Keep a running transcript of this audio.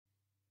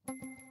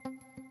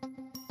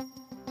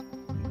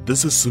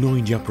This is Suno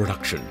India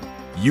production.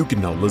 You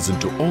can now listen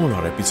to all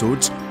our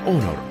episodes on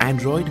our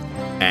Android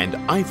and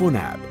iPhone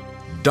app.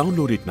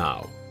 Download it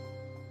now.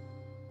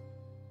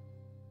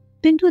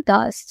 Pintu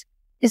Das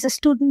is a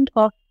student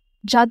of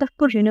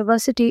Jadavpur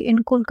University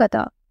in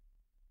Kolkata.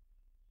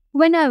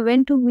 When I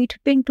went to meet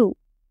Pintu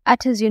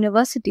at his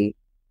university,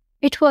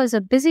 it was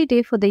a busy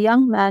day for the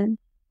young man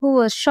who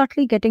was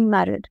shortly getting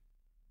married.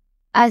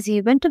 As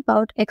he went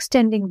about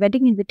extending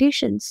wedding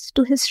invitations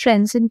to his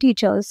friends and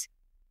teachers,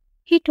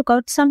 he took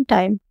out some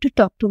time to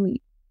talk to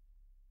me.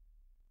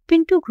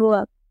 Pintu grew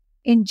up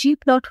in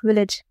G-plot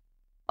village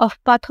of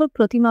Pathor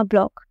Pratima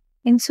block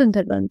in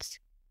Sundarbans.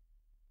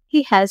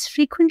 He has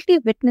frequently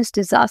witnessed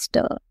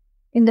disaster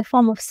in the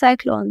form of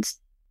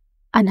cyclones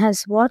and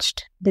has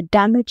watched the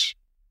damage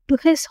to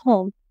his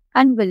home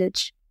and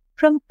village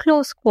from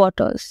close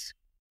quarters.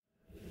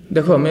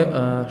 देखो हमें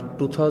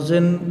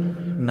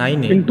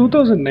 2009 In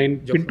 2009,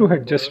 Pintu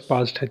had just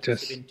passed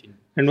HS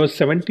and was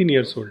 17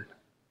 years old.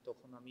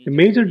 A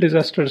major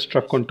disaster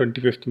struck on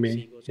 25th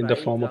May in the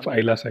form of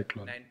Aila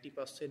cyclone.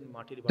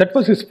 That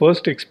was his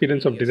first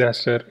experience of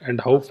disaster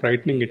and how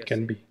frightening it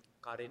can be.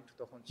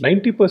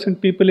 90%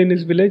 people in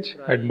his village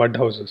had mud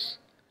houses.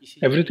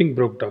 Everything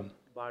broke down.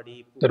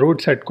 The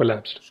roads had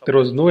collapsed. There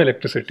was no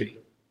electricity.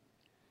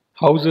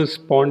 Houses,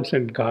 ponds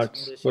and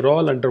ghats were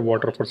all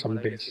underwater for some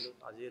days.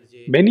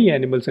 Many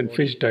animals and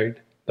fish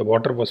died. The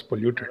water was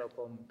polluted.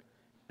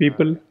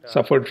 People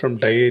suffered from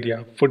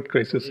diarrhea, food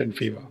crisis and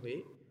fever.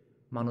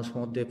 মানুষ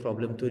মধ্যে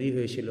problem তৈরি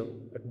হয়েছিল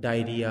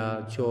diarrhoea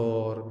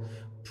জ্বর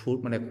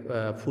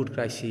food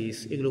crisis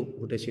এগুলো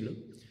ঘটেছিল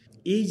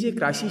এই যে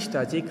ক্রাইসিসটা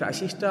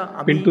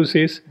Pintu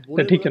says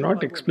that he cannot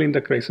explain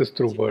the crisis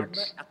through words.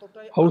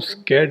 How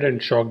scared and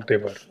shocked they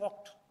were.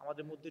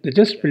 They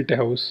just built a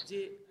house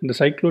and the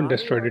cyclone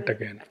destroyed it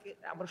again.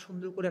 আমরা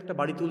সুন্দর করে একটা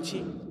বাড়ি তুলছি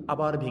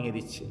আবার ভেঙে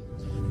দিচ্ছে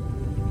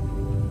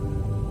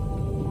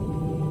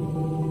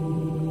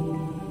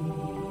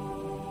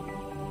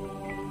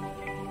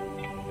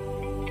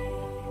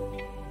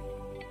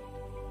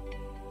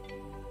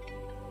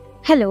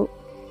Hello,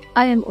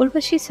 I am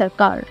Urvashi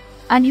Sarkar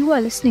and you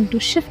are listening to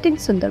Shifting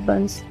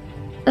Sundarbans,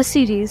 a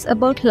series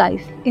about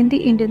life in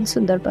the Indian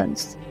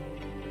Sundarbans.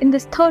 In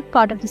this third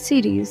part of the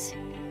series,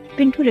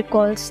 Pintu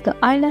recalls the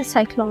Aila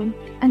cyclone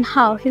and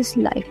how his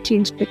life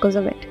changed because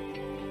of it.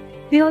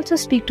 We also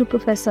speak to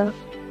Professor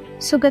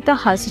Sugata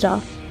Hazra,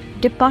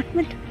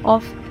 Department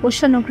of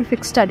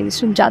Oceanographic Studies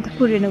from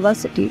Jadavpur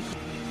University.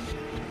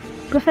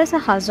 Professor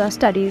Hazra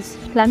studies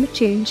climate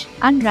change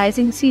and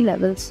rising sea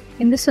levels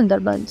in the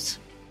Sundarbans.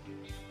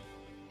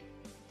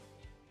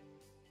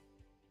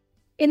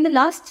 In the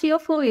last 3 or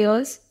 4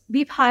 years,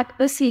 we've had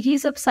a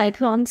series of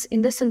cyclones in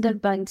the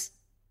Sundarbans,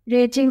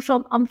 ranging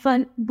from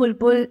Amphan,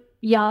 Bulbul,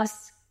 Yas.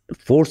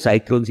 4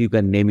 cyclones you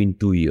can name in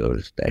 2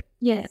 years.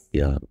 Yes.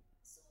 Yeah.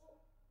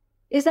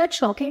 Is that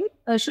shocking?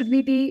 Should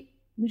we be...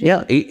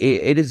 Yeah,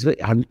 it is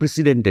very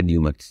unprecedented,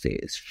 you must say.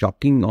 It's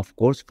shocking, of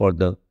course, for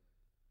the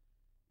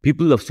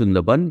people of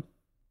Sundarban,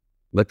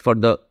 but for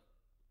the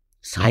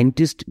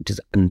scientists, it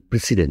is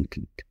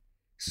unprecedented.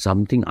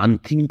 Something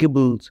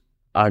unthinkable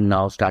are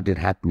now started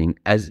happening,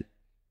 as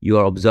you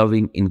are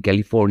observing in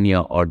California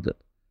or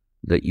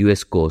the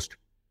US coast.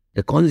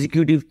 The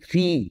consecutive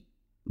 3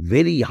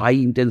 very high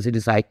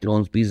intensity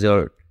cyclones,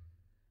 blizzard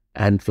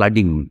and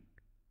flooding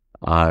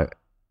are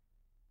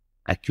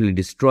actually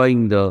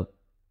destroying the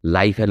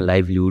life and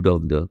livelihood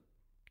of the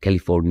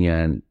California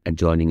and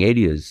adjoining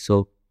areas. So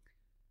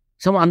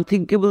some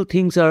unthinkable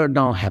things are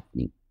now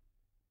happening,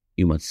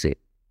 you must say,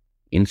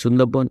 in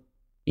Sundarban,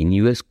 in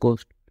US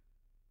coast,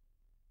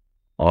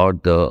 or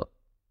the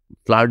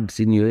floods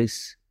in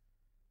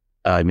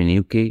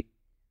UK,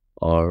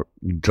 or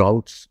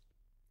droughts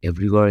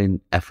everywhere in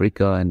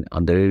Africa and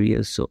other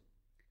areas. So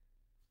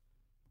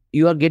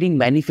you are getting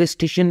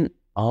manifestation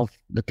of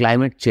the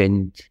climate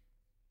change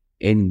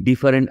in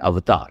different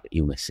avatar,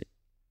 you may say.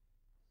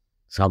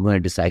 Somewhere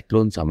it is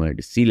cyclone, somewhere it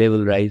is sea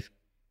level rise.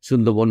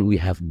 Sundarban, we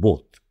have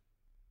both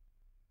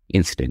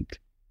instant,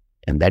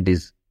 and that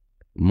is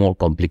more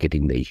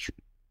complicating the issue.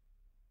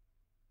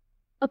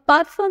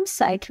 Apart from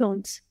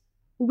cyclones,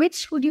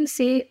 which would you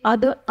say are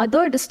the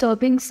other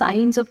disturbing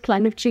signs of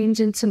climate change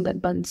in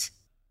Sundarbans?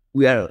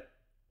 We are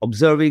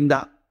observing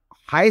the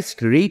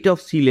highest rate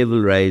of sea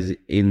level rise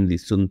in the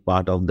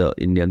part of the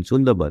Indian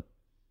Sundarban,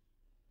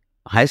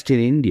 highest in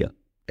India.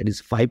 It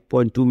is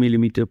 5.2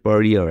 millimeter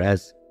per year,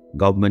 as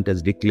government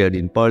has declared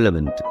in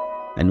Parliament,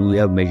 and we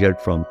have measured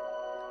from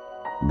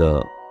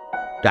the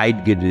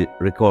tide gauge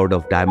record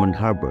of Diamond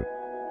Harbour.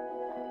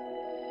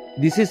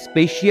 This is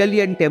spatially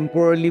and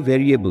temporally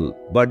variable,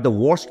 but the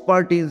worst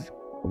part is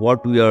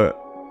what we are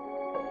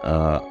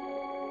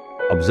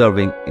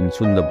observing in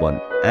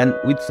Sundarban. And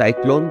with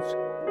cyclones,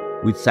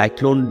 with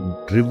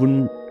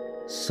cyclone-driven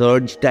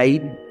surge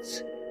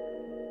tides,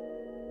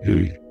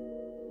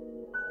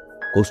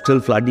 coastal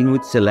flooding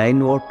with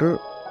saline water,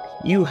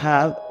 you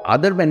have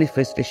other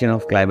manifestation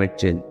of climate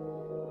change,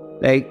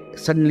 like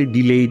suddenly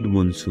delayed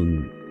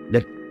monsoon,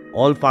 that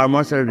all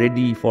farmers are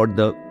ready for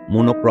the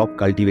monocrop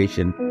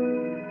cultivation,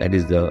 that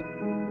is the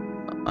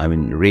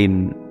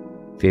rain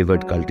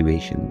favored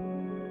cultivation.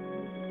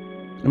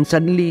 And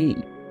suddenly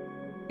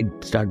it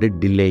started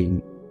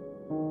delaying.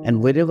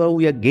 And wherever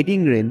we are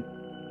getting rain,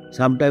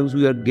 sometimes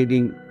we are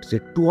getting, say,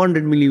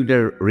 200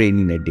 millimeter rain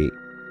in a day.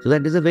 So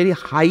that is a very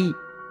high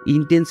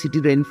intensity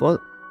rainfall,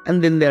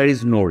 and then there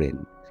is no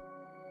rain.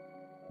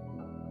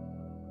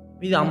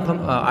 আমি Amphan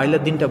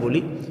আইলার দিনটা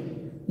বলি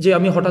যে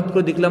আমি হঠাৎ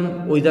করে দেখলাম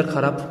weather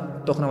খারাপ,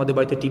 তখন আমাদের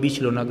বাড়িতে টিভি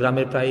ছিল না,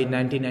 গ্রামের প্রায়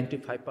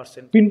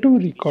 90-95%। Pinto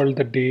recalled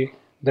the day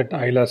that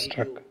Ayla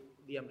struck.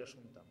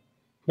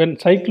 When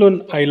cyclone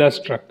Ayla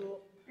struck,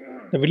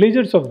 the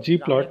villagers of G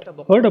plot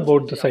heard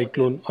about the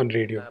cyclone on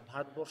radio.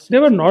 They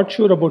were not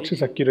sure about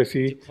its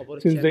accuracy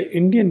since the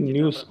Indian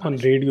news on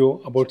radio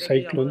about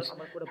cyclones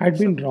had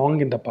been wrong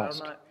in the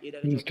past.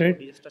 Instead,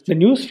 the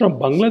news from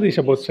Bangladesh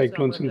about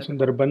cyclones in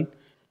Sundarban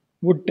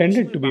would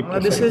tended to be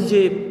বাংলাদেশের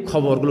যে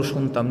খবরগুলো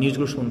শুনতাম,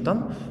 নিউজগুলো শুনতাম,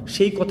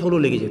 সেই কথাগুলো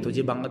লেগে যেত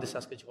যে বাংলাদেশে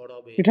আজকে ঝড়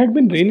হবে। It had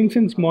been raining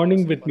since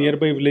morning with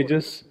nearby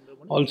villages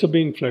also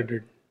being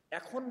flooded.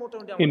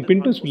 In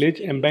Pinto's village,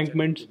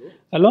 embankments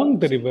along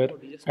the river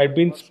had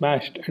been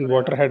smashed and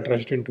water had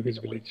rushed into his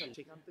village,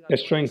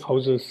 destroying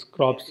houses,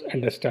 crops, and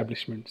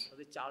establishments.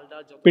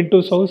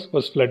 Pinto's house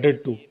was flooded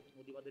too.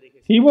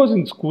 He was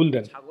in school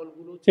then.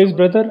 His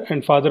brother and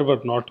father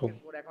were not home.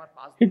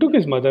 He took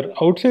his mother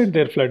outside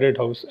their flooded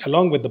house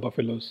along with the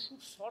buffaloes.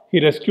 He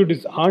rescued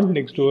his aunt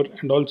next door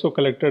and also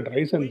collected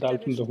rice and dal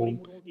from the home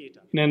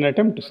in an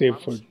attempt to save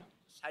food.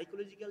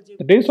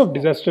 The days of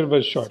disaster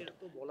were short,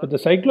 but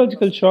the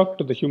psychological shock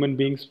to the human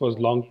beings was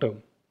long term.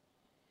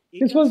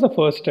 This was the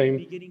first time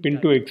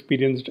Pinto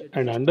experienced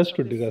and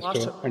understood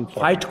disaster and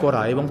fought. Fight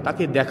করা এবং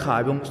তাকে দেখা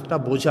এবং তা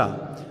বোঝা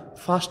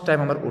first time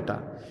আমার ওটা।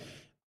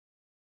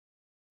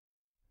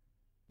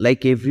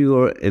 Like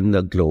everywhere in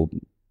the globe,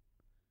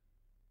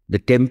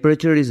 the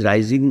temperature is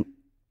rising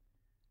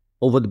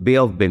over the Bay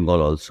of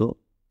Bengal also.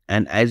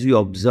 And as you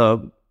observe,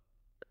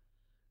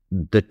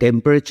 the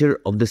temperature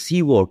of the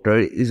seawater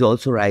is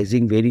also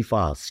rising very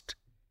fast.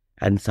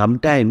 And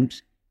sometimes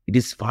it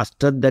is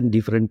faster than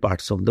different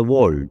parts of the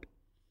world.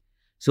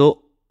 So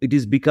it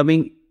is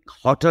becoming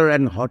hotter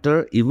and hotter,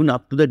 even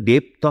up to the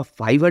depth of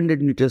 500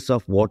 meters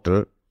of water.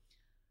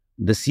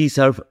 The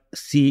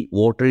sea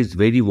water is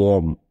very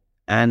warm,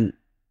 and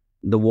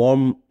the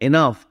warm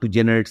enough to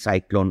generate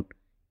cyclone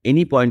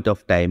any point of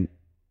time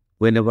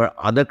whenever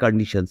other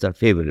conditions are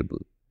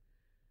favorable.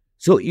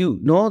 So you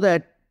know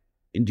that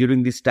during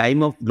this time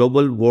of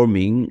global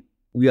warming,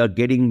 we are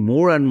getting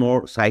more and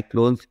more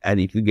cyclones, and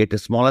if you get a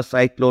smaller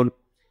cyclone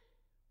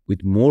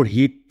with more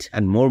heat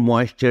and more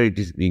moisture, it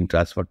is being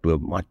transferred to a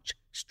much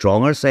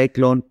stronger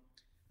cyclone,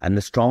 and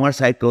the stronger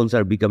cyclones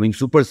are becoming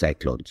super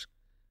cyclones,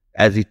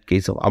 as in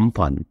case of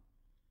Amphan.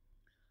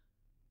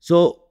 So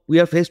we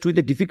are faced with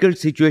a difficult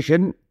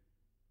situation,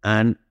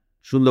 and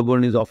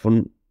Sundarban is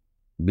often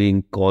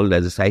being called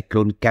as a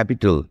cyclone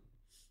capital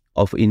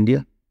of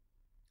India,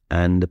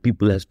 and the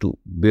people has to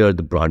bear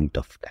the brunt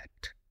of that.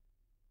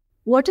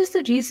 What is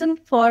the reason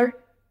for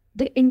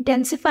the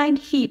intensifying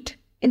heat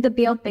in the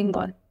Bay of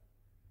Bengal?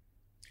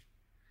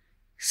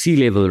 Sea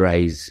level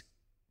rise.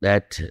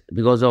 That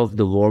because of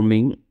the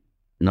warming,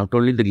 not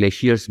only the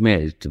glaciers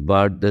melt,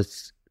 but the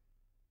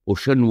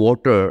ocean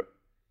water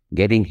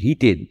getting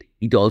heated,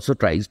 it also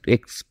tries to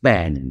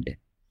expand.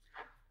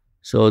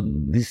 So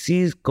this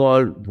is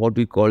called what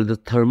we call the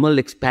thermal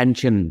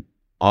expansion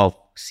of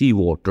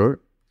seawater.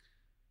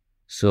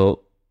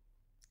 So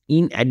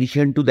in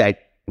addition to that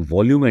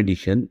volume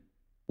addition,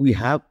 we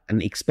have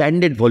an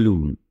expanded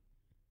volume.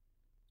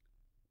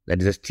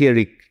 That is a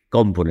steric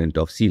component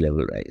of sea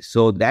level rise.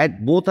 So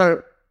that both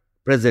are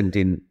present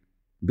in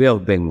Bay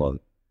of Bengal.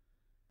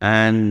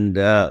 And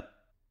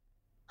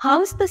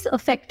how is this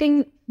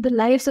affecting the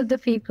lives of the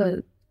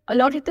people? A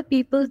lot of the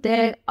people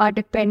there are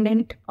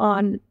dependent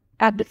on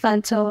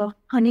agriculture,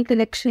 honey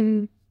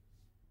collection,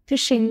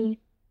 fishing,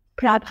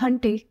 crab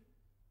hunting.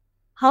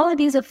 How are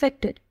these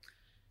affected?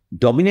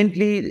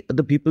 Dominantly,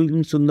 the people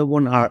in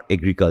Sundarban are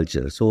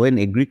agriculture. So when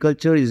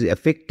agriculture is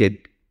affected,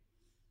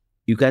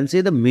 you can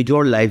say the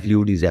major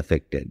livelihood is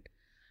affected.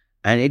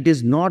 And it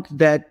is not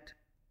that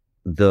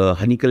the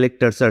honey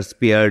collectors are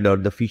spared or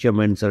the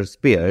fishermen are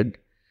spared,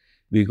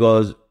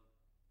 because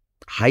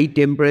with high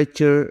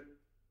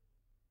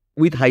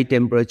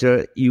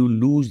temperature, you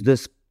lose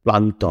this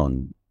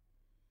plankton.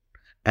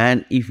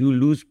 And if you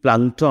lose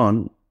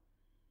plankton,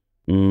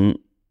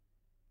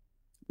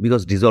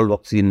 because dissolved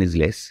oxygen is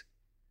less,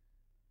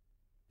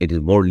 it is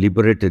more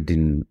liberated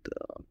in the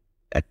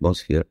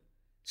atmosphere.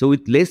 So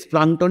with less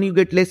plankton, you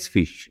get less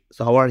fish.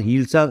 So our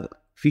Hilsa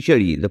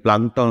fishery, the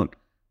plankton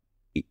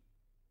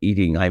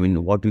eating,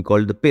 what we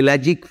call the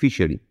pelagic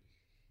fishery,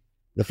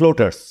 the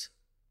floaters.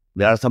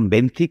 There are some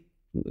benthic,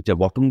 which are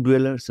bottom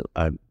dwellers,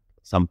 and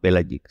some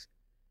pelagics.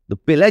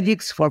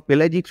 For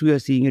pelagics, we are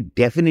seeing a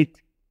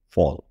definite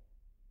fall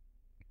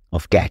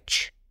of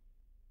catch.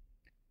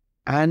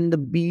 And the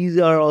bees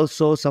are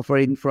also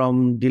suffering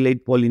from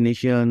delayed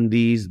pollination,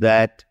 these,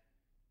 that.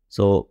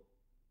 So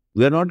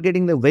we are not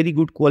getting the very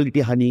good quality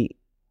honey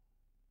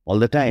all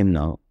the time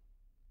now.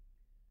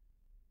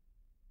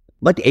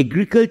 But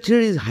agriculture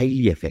is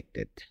highly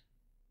affected.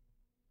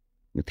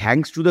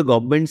 Thanks to the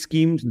government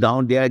schemes,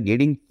 now they are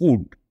getting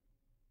food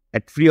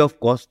at free of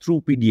cost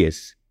through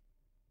PDS.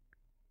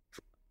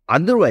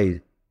 Otherwise,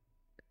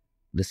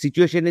 the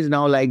situation is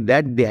now like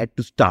that, they had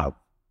to starve.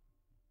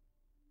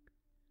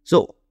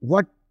 So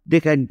what they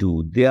can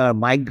do, they are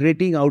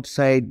migrating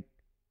outside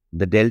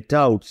the delta,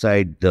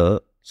 outside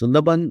the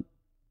Sundarban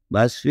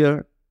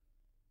biosphere,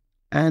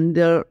 and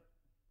they're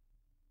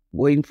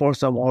going for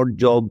some odd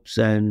jobs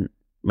and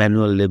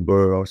manual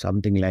labor or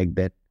something like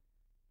that,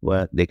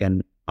 where they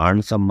can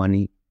earn some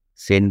money,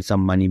 send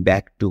some money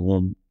back to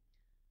home.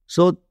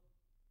 So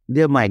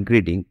they're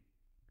migrating.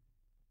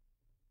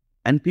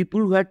 And people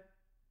who are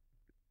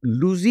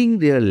losing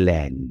their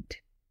land,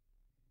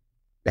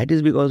 that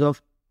is because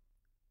of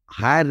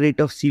higher rate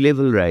of sea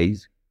level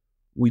rise,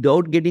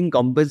 without getting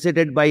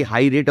compensated by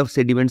high rate of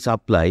sediment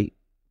supply.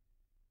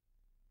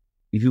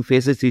 If you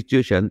face a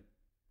situation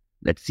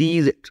that sea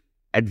is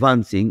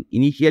advancing,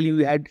 initially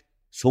we had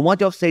so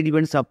much of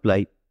sediment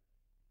supply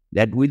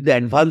that with the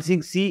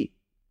advancing sea,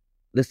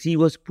 the sea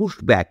was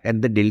pushed back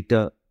at the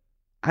delta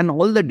and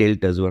all the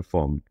deltas were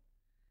formed.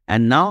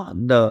 And now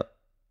the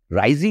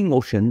rising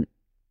oceans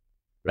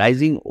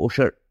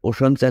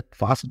at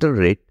faster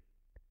rate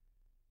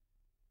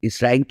is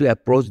trying to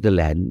approach the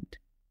land,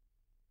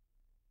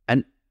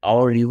 and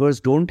our rivers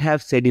don't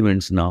have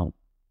sediments now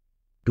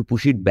to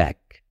push it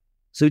back.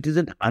 So it is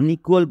an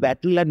unequal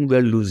battle, and we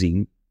are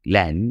losing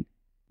land,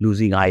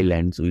 losing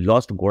islands. We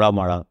lost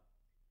Goramara.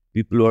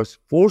 People were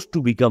forced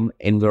to become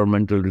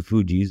environmental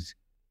refugees,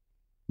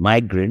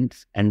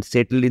 migrants, and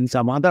settle in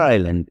some other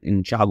island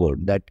in Shagor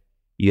that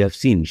you have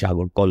seen,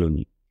 Shagor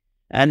colony.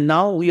 And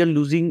now we are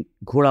losing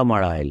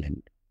Goramara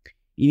Island.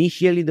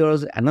 Initially, there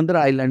was another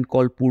island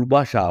called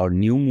Purbasha or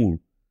New Moor,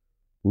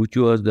 which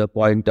was the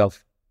point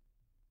of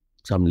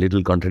some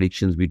little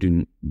contradictions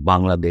between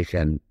Bangladesh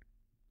and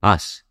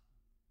us.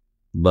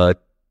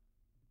 But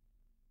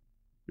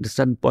at a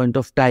certain point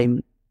of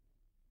time,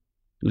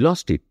 we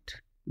lost it.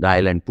 The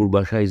island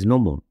Purbasha is no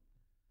more.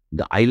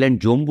 The island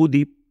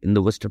Jambudip in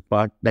the western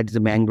part, that is a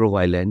mangrove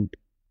island.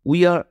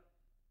 We are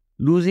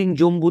losing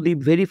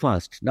Jambudip very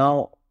fast.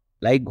 Now,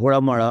 like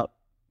Goramara,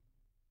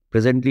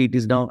 presently it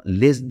is now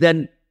less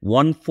than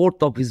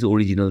 1/4 of its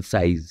original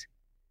size.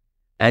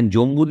 And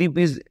Jambudip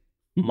is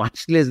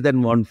much less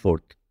than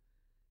 1/4.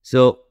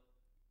 So,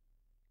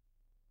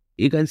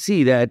 you can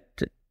see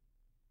that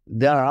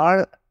there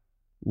are,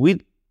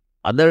 with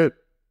other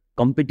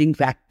competing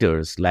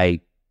factors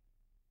like,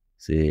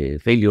 say,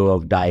 failure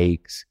of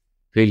dikes,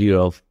 failure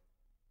of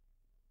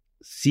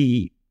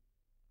sea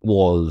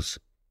walls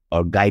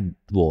or guide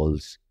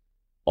walls,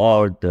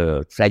 or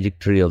the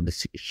trajectory of the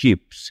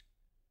ships,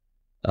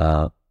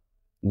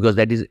 because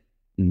that is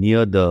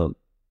near the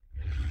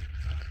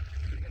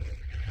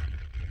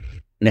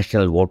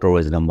national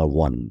waterways number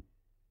 1.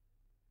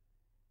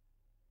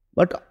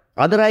 But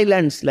other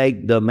islands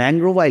like the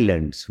mangrove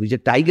islands, which are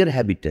tiger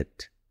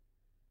habitat,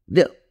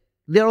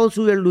 they're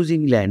also we are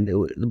losing land.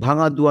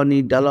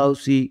 Bhangadwani,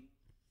 Dalhousie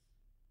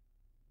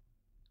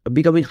are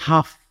becoming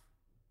half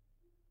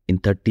in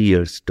 30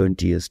 years,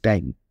 20 years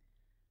time.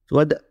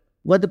 So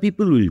where the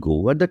people will go,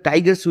 where the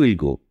tigers will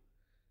go.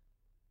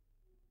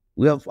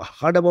 We have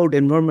heard about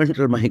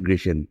environmental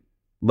migration,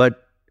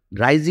 but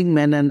rising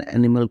man and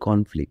animal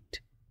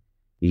conflict,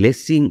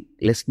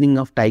 lessening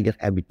of tiger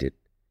habitat.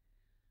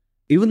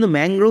 Even the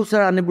mangroves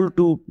are unable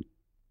to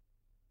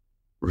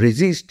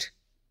resist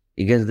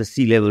against the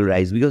sea level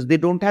rise because they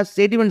don't have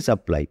sediment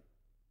supply.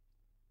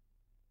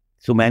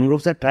 So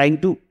mangroves are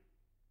trying to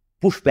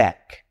push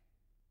back,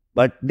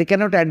 but they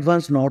cannot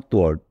advance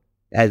northward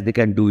as they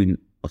can do in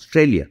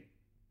Australia,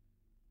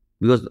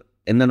 because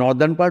in the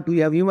northern part we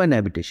have human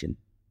habitation.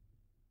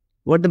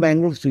 Where the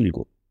mangroves will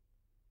go?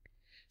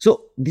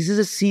 So this is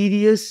a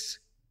serious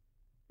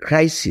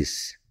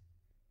crisis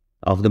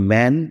of the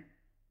man,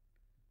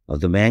 of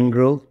the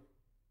mangrove,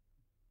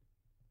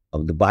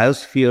 of the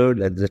biosphere,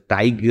 that's the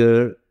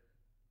tiger,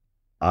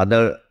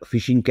 other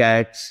fishing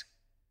cats,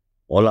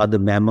 all other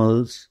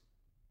mammals,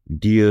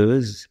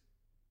 deers,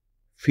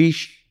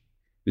 fish,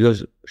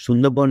 because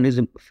Sundarban is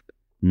a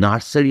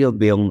nursery of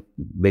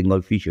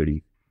Bengal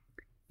fishery.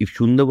 If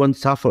Sundarban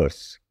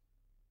suffers,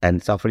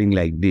 and suffering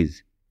like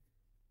this,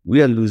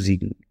 we are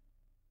losing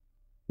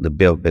the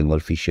Bay of Bengal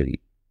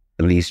fishery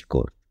on the east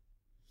coast.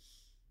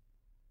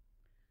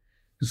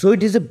 So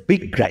it is a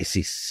big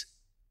crisis,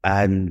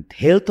 and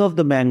health of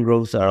the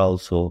mangroves are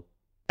also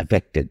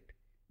affected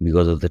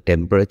because of the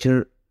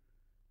temperature,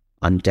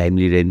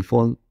 untimely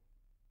rainfall.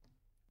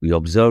 We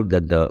observed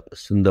that the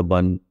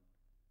Sundarban,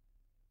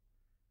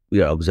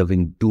 we are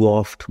observing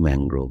dwarfed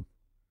mangrove.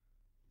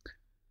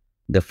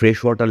 The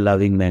freshwater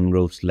loving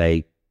mangroves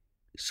like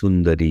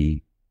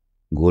Sundari,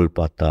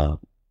 Golpata,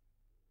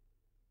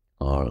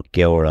 or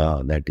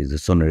Keora, that is the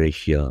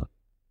Soneratia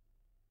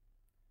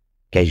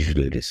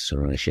casualis,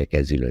 Soneratia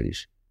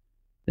casualis,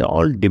 they are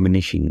all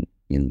diminishing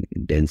in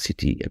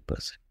density at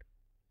present.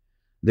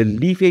 The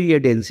leaf area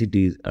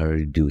densities are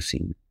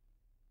reducing.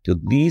 So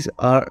these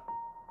are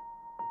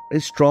a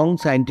strong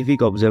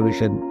scientific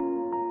observation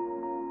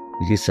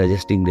which is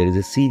suggesting there is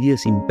a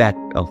serious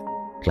impact of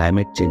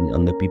climate change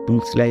on the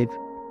people's life,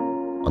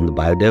 on the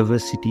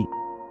biodiversity,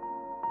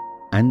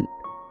 and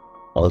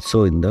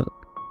also in the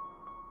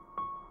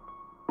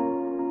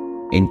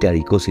entire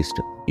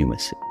ecosystem, you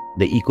must say.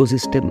 The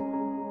ecosystem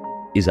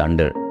is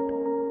under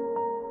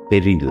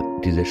peril.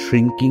 It is a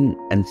shrinking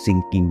and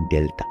sinking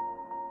delta.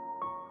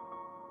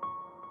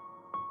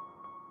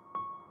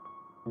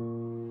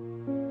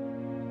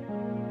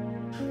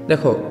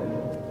 দেখো,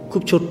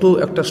 খুব ছোট্ট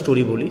একটা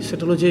story বলি।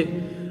 সেটা হলো যে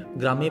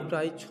গ্রামে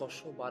প্রায়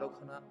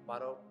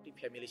 612টি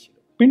ফ্যামিলি ছিল।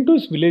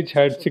 Pinto's village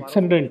had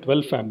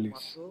 612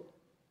 families.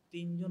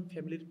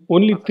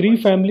 Only 3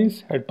 families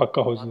had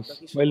pakka houses,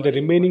 while the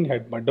remaining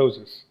had mud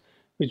houses,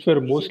 which were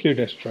mostly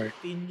destroyed.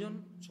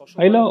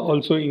 Ayla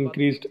also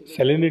increased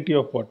salinity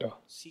of water.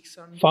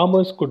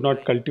 Farmers could not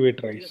cultivate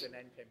rice.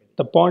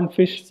 The pond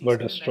fish were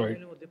destroyed.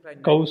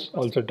 Cows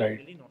also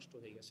died.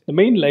 The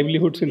main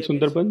livelihoods in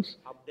Sundarbans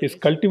is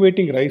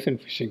cultivating rice and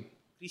fishing.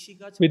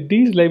 With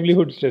these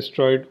livelihoods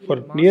destroyed for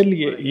nearly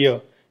a year,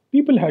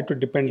 people had to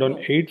depend on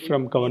aid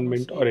from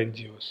government or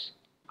NGOs.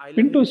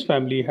 Pinto's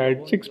family had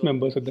 6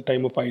 members at the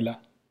time of Ayla.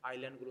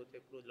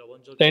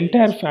 The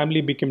entire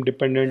family became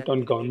dependent on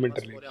government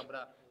relief.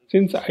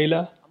 Since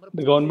Ayla,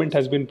 the government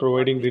has been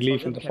providing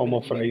relief in the form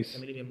of rice.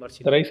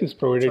 The rice is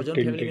provided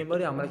till date.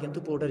 আমরা কিন্তু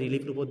পুরোটা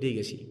রিলিফের উপর দিয়ে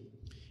গেছি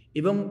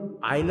এবং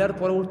আইলার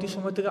পরবর্তী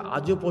সময় থেকে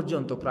আজও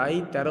পর্যন্ত প্রায়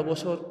 13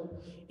 বছর,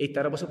 এই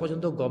 13 বছর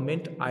পর্যন্ত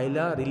গভর্নমেন্ট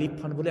আইলা রিলিফ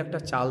ফান্ড বলে একটা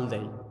চাল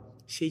দেয়।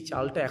 সেই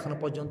চালটা এখনো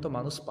পর্যন্ত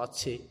মানুষ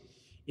পাচ্ছে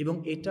এবং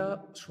এটা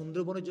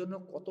সুন্দরবনের জন্য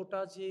কতটা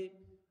যে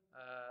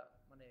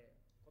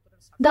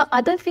The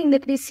other thing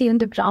that we see on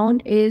the ground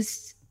is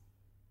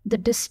the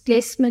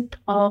displacement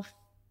of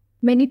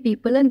many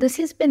people, and this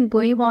has been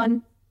going on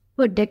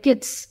for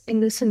decades in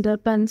the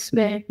Sundarbans,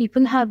 where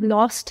people have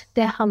lost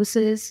their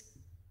houses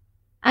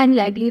and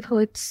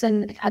livelihoods and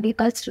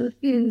agricultural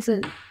fields.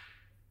 And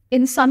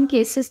in some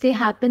cases, they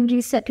have been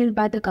resettled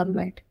by the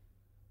government.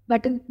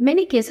 But in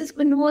many cases,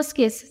 in most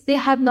cases, they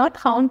have not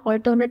found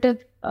alternative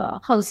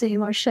housing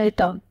or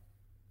shelter.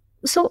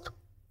 So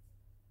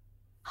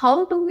how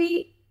do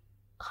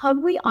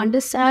we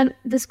understand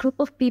this group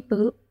of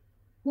people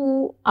who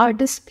are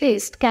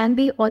displaced can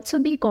also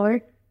be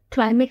called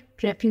climate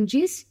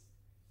refugees?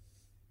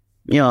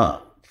 Yeah,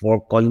 for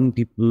calling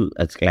people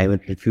as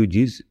climate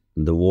refugees,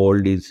 the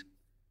world is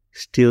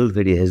still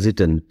very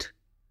hesitant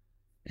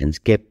and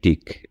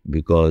skeptic,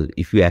 because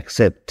if you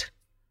accept,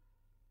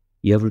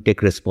 you have to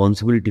take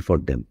responsibility for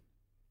them.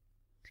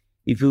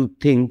 If you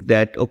think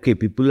that, okay,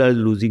 people are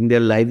losing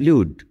their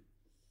livelihood,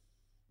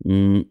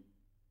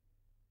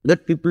 that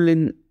people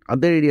in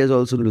other areas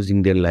also losing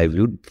their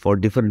livelihood for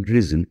different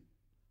reasons.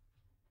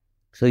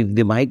 So if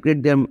they migrate,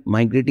 they are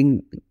migrating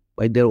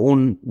by their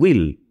own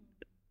will.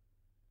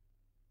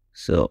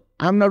 So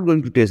I'm not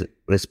going to take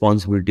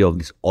responsibility of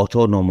this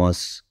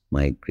autonomous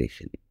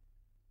migration.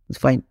 It's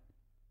fine.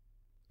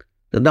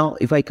 So now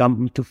if I come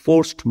to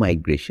forced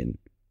migration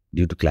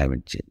due to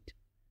climate change,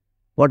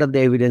 what are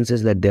the evidences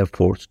that they are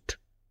forced?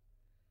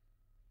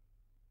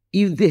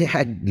 If they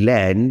had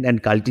land and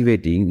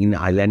cultivating in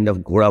the island of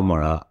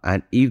Goramara,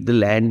 and if the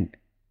land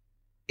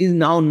is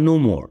now no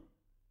more,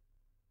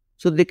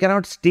 so they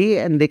cannot stay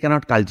and they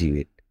cannot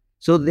cultivate.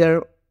 So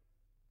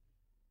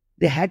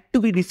they had to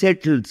be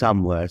resettled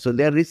somewhere. So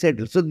they are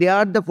resettled. So they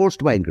are the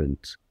forced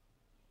migrants.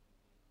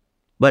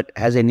 But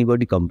has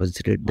anybody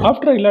compensated them?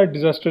 After Ayla,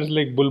 disasters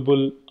like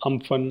Bulbul,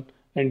 Amphan,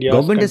 and Yas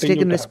Government has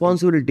taken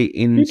responsibility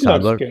in people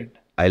Sagar are scared.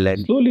 Island.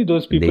 Slowly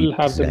those people in the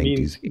have the 90s.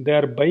 means. They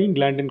are buying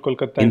land in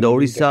Kolkata. In and the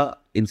living Orissa,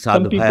 there. in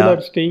Some people Sadhbhaya,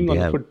 are staying on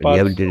they have footpaths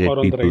rehabilitated or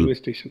on the people railway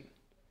station.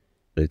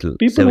 little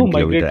People who 7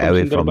 migrate kilometers from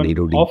away from the Sundarban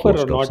eroding offer coast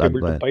are of not able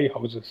to Sadhbhaya. buy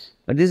houses.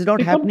 But this is not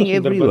They come happening to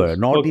Sundarbans, everywhere,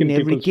 not work in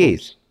every people's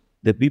case. homes.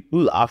 The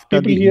people after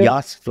People the here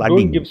Yas flooding,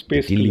 don't give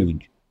space the to live.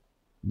 deluge,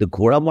 the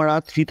Goramara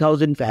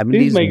 3,000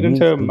 families These migrants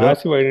moved have a to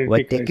massive identity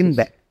were taken crisis.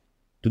 back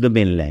to the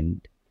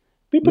mainland.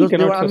 People Because they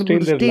cannot were unable sustain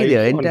to their stay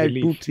there, lives on entire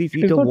relief. 2-3 It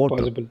feet is of not water.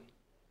 possible.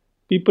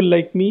 People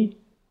like me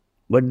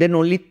But then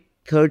only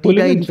who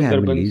live in 39 Sundarbans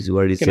families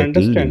were can resettled in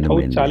understand the how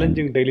mainland.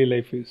 challenging daily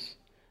life is.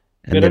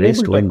 And We are the unable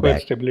rest to went acquire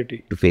back stability.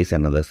 to face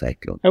another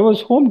cyclone. I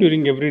was home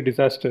during every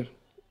disaster.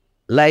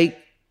 Like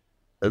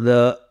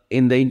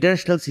in the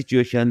international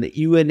situation, the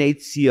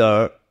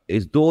UNHCR,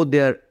 is though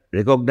they are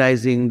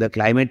recognizing the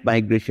climate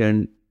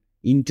migration,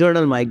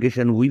 internal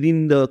migration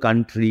within the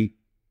country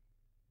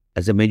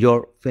as a major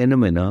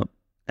phenomena,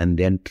 and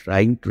then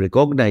trying to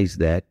recognize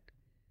that,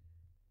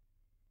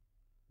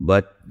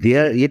 but they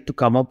are yet to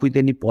come up with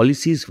any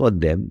policies for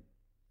them.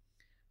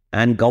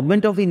 And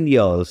Government of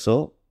India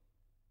also,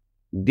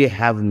 they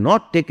have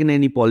not taken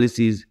any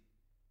policies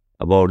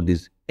about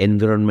these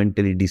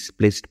environmentally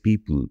displaced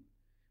people,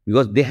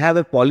 because they have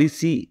a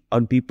policy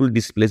on people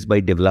displaced by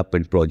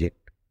development project,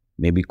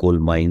 maybe coal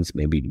mines,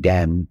 maybe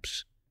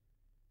dams.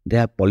 They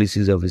have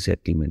policies of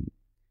resettlement.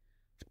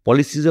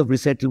 Policies of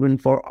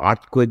resettlement for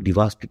earthquake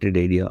devastated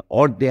area,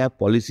 or they have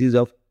policies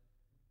of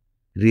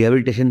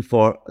rehabilitation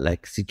for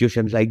like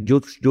situations like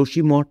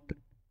Joshimot.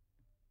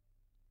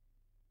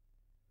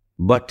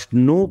 but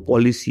no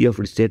policy of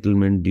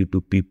resettlement due to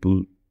people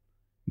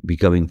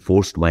becoming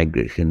forced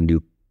migration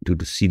due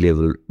to sea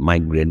level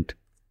migrant,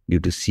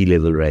 due to sea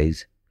level rise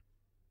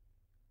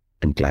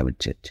and climate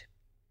change.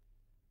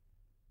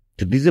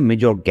 So this is a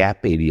major gap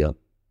area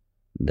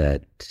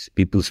that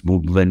people's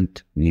movement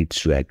needs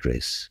to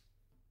address.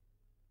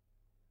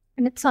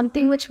 And it's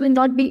something which will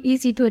not be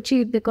easy to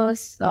achieve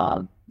because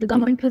the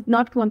government will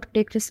not want to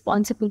take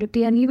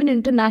responsibility, and even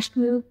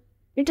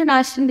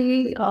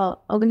internationally,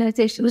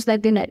 organizations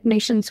like the United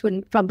Nations will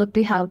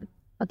probably have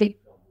a big.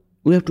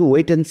 We have to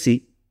wait and see,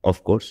 of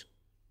course,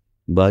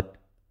 but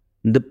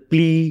the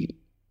plea,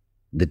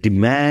 the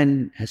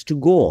demand has to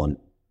go on.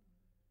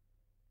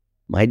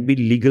 Might be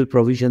legal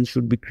provisions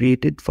should be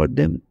created for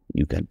them.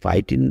 You can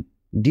fight in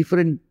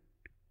different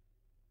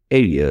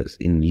areas,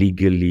 in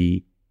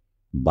legally,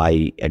 by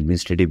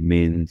administrative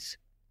means,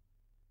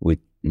 with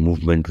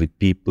movement with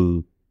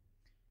people.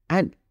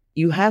 And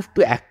you have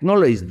to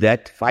acknowledge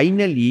that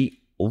finally,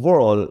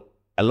 overall,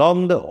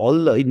 along all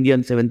the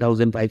Indian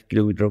 7,005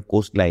 kilometer of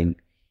coastline,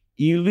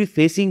 you will be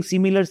facing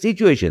similar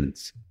situations.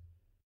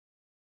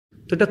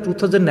 তো এটা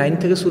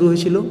 2009 থেকে শুরু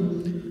হয়েছিল।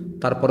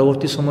 তার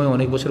পরবর্তী সময়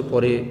অনেক বছর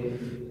পরে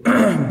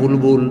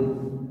বুলবুল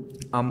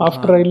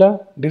After Aila,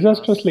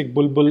 disasters like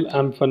Bulbul,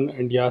 Amphan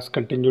and Yas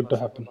continued to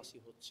happen.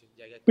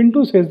 Pintu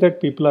says that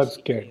people are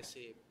scared.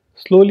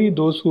 Slowly,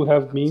 those who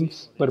have means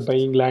were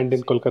buying land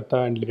in Kolkata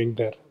and living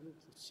there.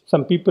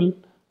 Some people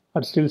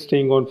are still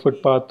staying on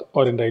footpath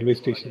or in railway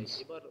stations.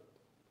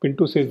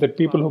 Pintu says that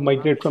people who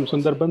migrate from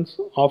Sundarbans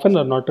often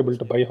are not able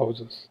to buy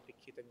houses.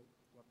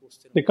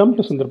 They come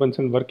to Sundarbans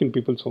and work in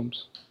people's homes.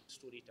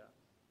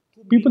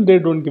 People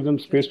there don't give them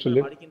space to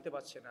live.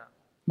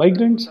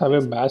 Migrants have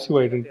a massive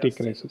identity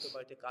crisis.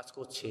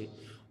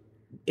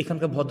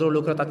 এখানকার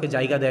ভদ্রলোকরা তাকে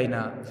জায়গা দেয়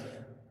না,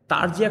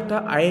 তার যে একটা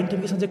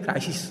identification যে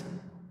crisis,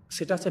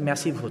 সেটা হচ্ছে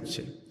ম্যাসিভ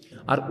হচ্ছে।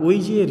 আর ওই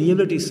যে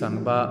রিহ্যাবিলিটেশন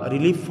বা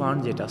রিলিফ ফান্ড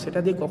যেটা, সেটা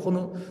দিয়ে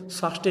কখনো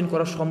সাস্টেন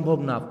করা সম্ভব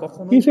না।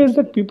 কখনো He says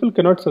that people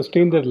cannot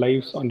sustain their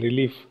lives on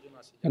relief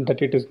and that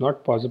it is not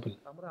possible.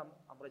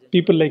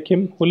 People like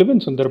him who live in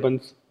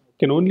Sundarbans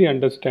can only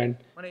understand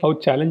how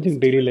challenging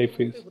daily life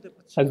is,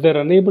 as they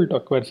are unable to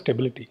acquire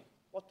stability.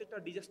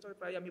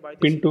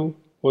 Pintu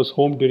was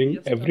home during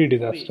every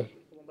disaster.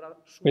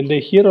 When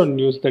they hear on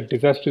news that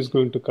disaster is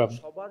going to come,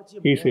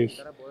 he says,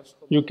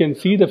 you can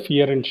see the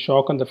fear and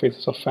shock on the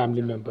faces of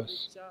family members.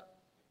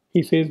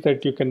 He says that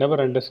you can never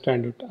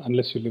understand it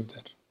unless you live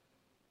there.